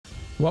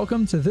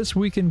Welcome to This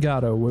Week in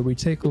Godot, where we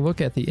take a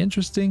look at the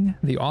interesting,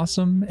 the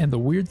awesome, and the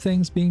weird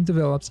things being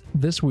developed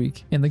this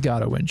week in the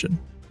Godot Engine.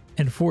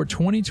 And for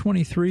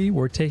 2023,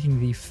 we're taking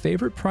the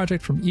favorite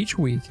project from each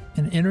week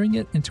and entering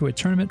it into a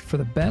tournament for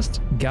the best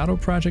Godot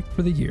project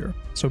for the year.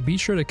 So be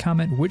sure to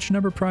comment which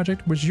number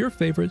project was your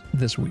favorite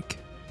this week.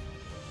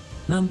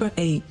 Number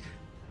 8.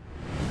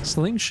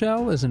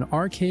 Slingshell is an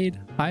arcade,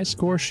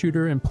 high-score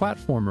shooter and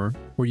platformer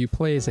where you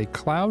play as a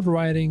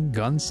cloud-riding,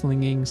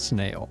 gunslinging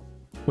snail.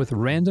 With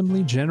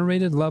randomly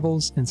generated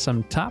levels and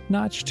some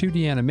top-notch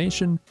 2D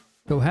animation,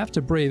 you'll have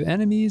to brave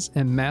enemies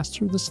and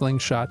master the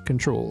slingshot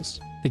controls.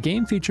 The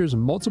game features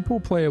multiple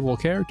playable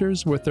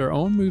characters with their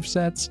own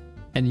movesets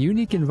and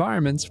unique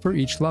environments for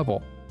each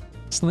level.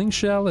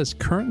 Slingshell is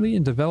currently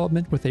in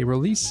development with a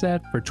release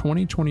set for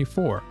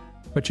 2024,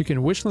 but you can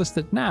wishlist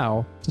it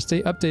now to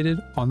stay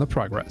updated on the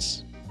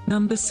progress.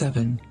 Number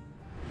 7.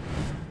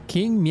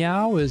 King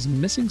Meow is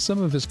missing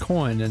some of his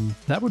coin, and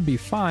that would be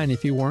fine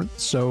if you weren't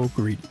so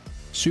greedy.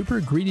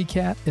 Super Greedy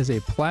Cat is a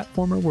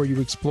platformer where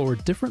you explore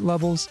different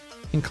levels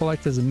and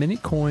collect as many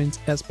coins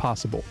as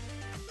possible.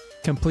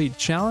 Complete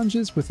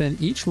challenges within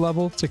each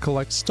level to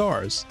collect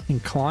stars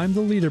and climb the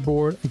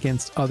leaderboard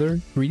against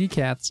other greedy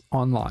cats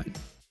online.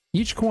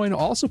 Each coin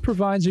also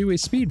provides you a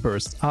speed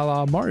burst a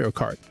la Mario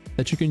Kart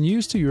that you can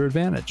use to your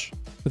advantage.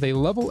 With a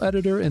level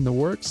editor in the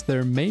works,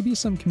 there may be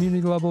some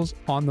community levels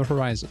on the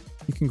horizon.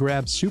 You can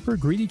grab Super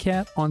Greedy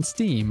Cat on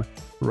Steam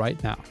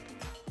right now.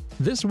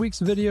 This week's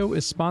video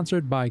is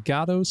sponsored by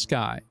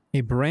GodotSky,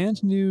 a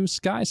brand new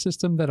sky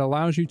system that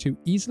allows you to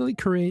easily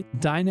create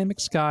dynamic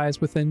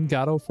skies within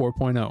Godot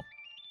 4.0.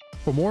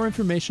 For more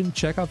information,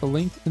 check out the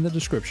link in the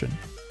description.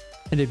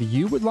 And if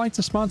you would like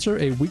to sponsor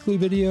a weekly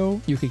video,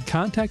 you can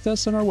contact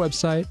us on our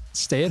website,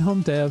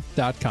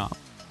 StayAtHomeDev.com.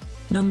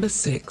 Number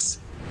 6.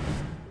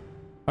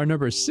 Our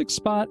number 6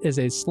 spot is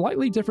a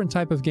slightly different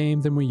type of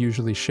game than we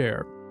usually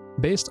share.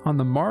 Based on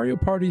the Mario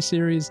Party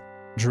series,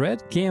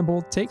 Dread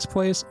Gamble takes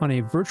place on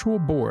a virtual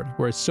board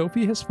where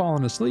Sophie has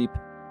fallen asleep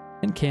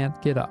and can't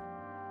get up.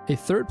 A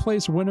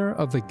third-place winner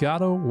of the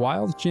Godot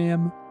Wild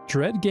Jam,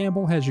 Dread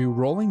Gamble has you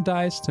rolling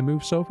dice to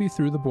move Sophie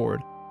through the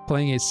board,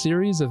 playing a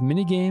series of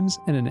minigames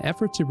in an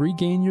effort to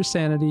regain your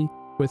sanity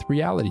with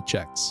reality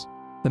checks.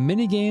 The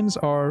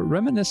minigames are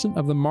reminiscent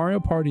of the Mario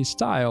Party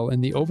style,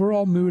 and the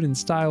overall mood and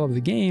style of the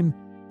game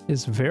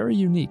is very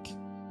unique.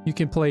 You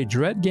can play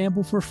Dread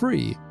Gamble for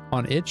free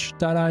on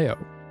itch.io.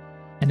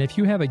 And if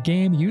you have a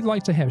game you'd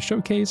like to have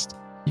showcased,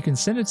 you can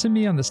send it to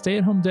me on the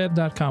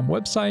StayAtHomeDev.com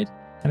website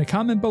and a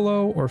comment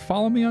below, or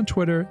follow me on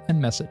Twitter and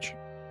message.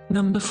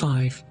 Number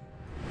 5.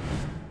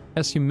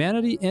 As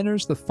humanity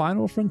enters the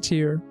final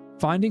frontier,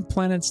 finding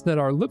planets that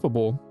are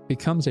livable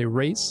becomes a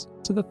race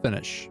to the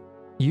finish.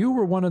 You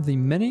were one of the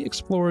many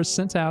explorers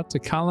sent out to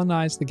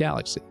colonize the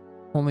galaxy.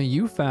 Only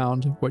you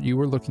found what you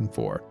were looking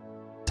for.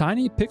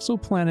 Tiny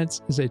Pixel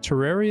Planets is a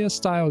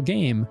Terraria-style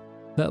game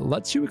that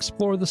lets you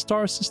explore the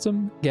star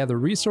system, gather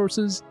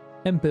resources,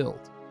 and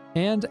build.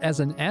 And as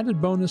an added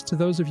bonus to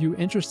those of you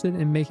interested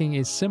in making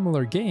a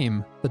similar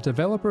game, the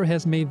developer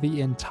has made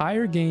the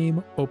entire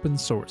game open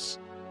source,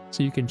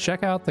 so you can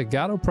check out the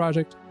Godot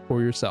project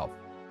for yourself.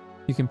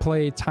 You can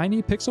play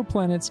Tiny Pixel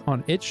Planets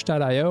on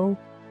itch.io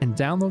and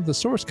download the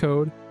source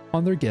code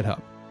on their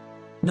GitHub.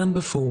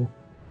 Number 4.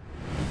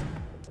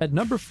 At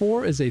number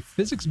 4 is a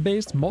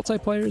physics-based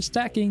multiplayer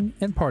stacking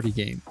and party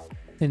game.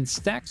 In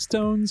Stack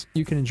Stones,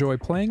 you can enjoy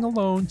playing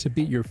alone to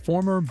beat your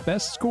former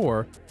best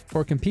score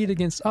or compete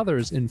against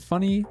others in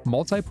funny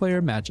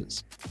multiplayer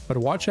matches. But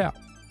watch out,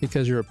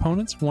 because your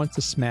opponents want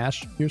to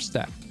smash your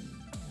stack.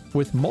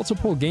 With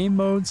multiple game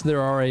modes, there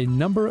are a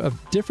number of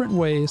different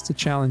ways to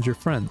challenge your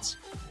friends.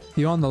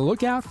 Be on the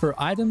lookout for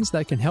items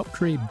that can help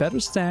create better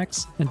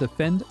stacks and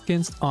defend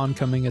against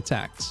oncoming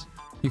attacks.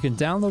 You can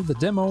download the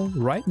demo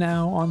right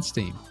now on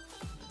Steam.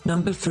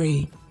 Number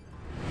 3.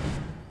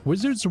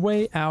 Wizard's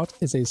Way Out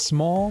is a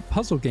small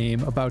puzzle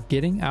game about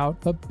getting out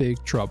of big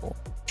trouble.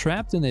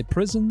 Trapped in a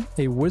prison,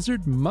 a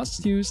wizard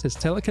must use his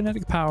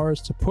telekinetic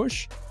powers to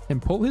push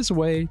and pull his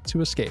way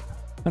to escape.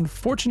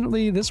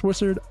 Unfortunately, this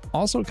wizard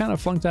also kind of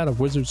flunked out of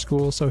wizard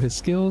school, so his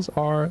skills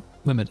are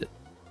limited.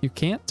 You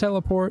can't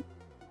teleport,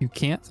 you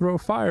can't throw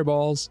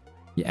fireballs,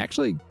 you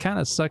actually kind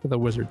of suck at the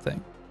wizard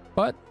thing.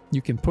 But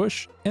you can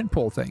push and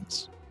pull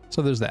things.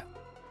 So there's that.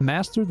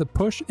 Master the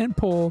push and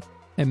pull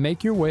and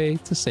make your way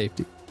to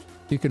safety.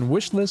 You can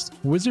wishlist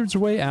Wizard's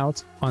Way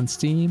Out on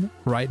Steam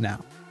right now.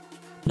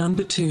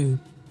 Number 2.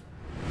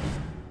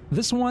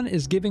 This one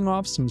is giving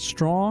off some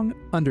strong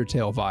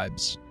Undertale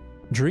vibes.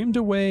 Dreamed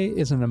Away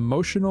is an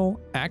emotional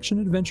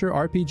action-adventure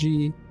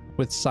RPG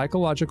with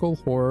psychological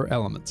horror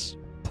elements.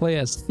 Play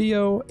as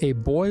Theo, a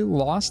boy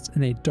lost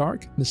in a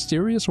dark,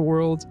 mysterious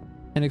world,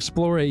 and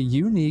explore a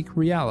unique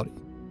reality.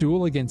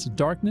 Duel against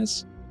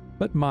darkness,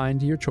 but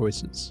mind your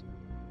choices.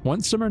 One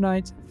summer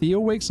night, Theo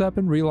wakes up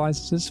and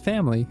realizes his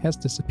family has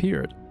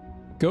disappeared.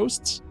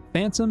 Ghosts,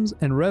 phantoms,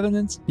 and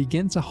revenants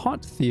begin to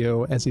haunt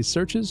Theo as he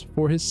searches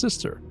for his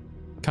sister.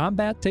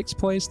 Combat takes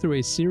place through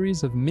a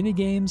series of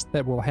minigames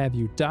that will have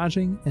you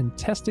dodging and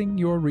testing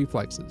your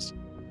reflexes.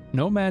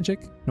 No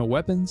magic, no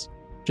weapons,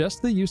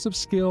 just the use of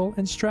skill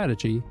and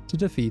strategy to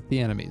defeat the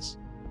enemies.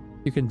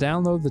 You can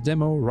download the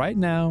demo right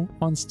now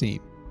on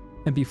Steam.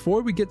 And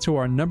before we get to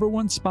our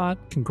 #1 spot,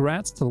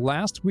 congrats to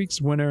last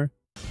week's winner,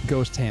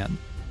 Ghost Hand,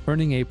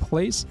 earning a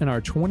place in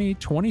our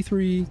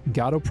 2023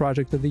 Godot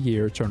Project of the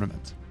Year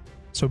tournament.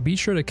 So be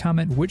sure to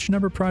comment which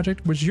number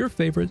project was your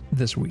favorite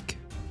this week.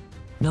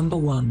 Number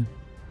 1.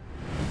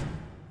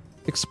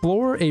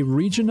 Explore a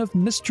region of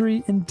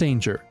mystery and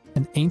danger,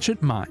 an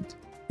ancient mind.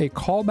 A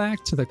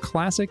callback to the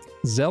classic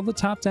Zelda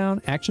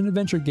top-down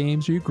action-adventure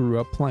games you grew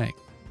up playing.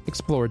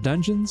 Explore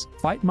dungeons,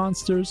 fight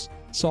monsters,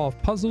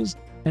 solve puzzles,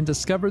 and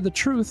discover the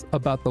truth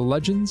about the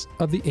legends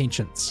of the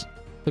ancients.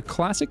 The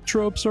classic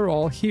tropes are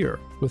all here,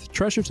 with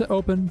treasure to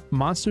open,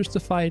 monsters to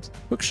fight,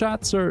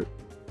 hookshots or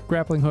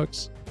grappling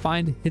hooks,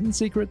 find hidden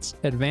secrets,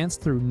 advance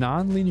through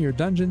non-linear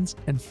dungeons,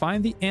 and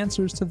find the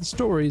answers to the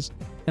stories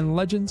and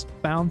legends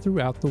found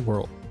throughout the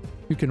world.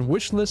 You can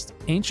wishlist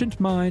Ancient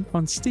Mind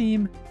on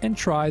Steam and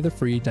try the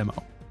free demo.